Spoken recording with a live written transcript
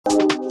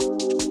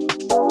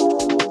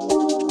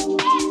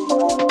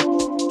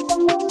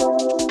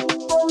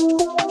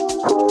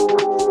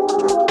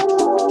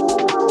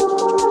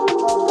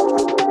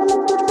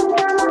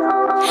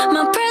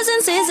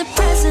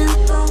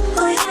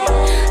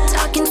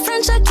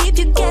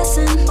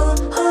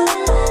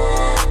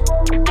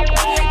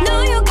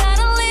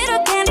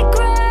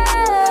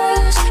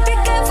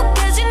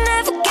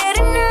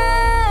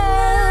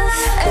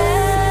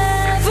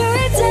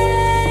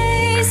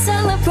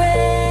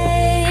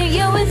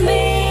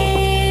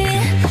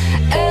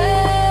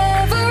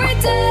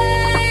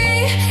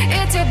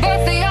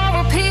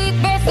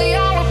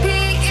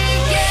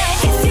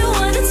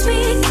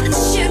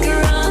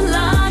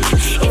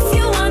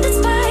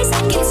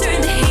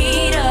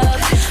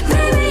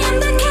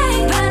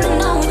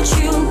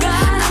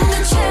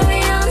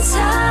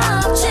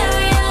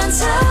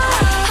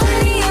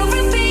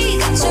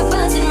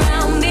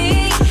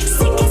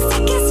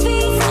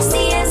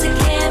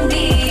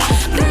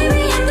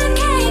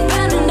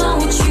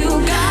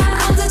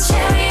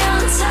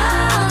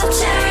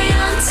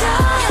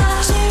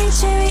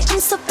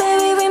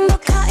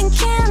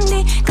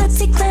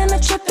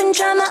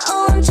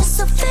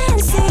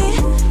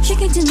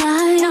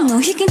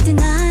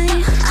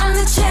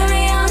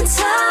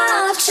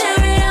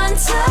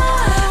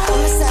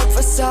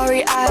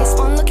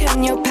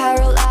when you're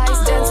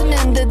paralyzed, dancing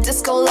in the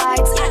disco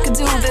lights. I could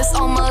do this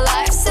all my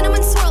life.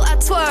 Cinnamon swirl, I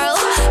twirl,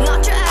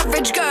 not your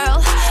average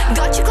girl.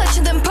 Got you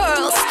clutching them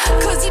pearls,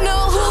 cause you know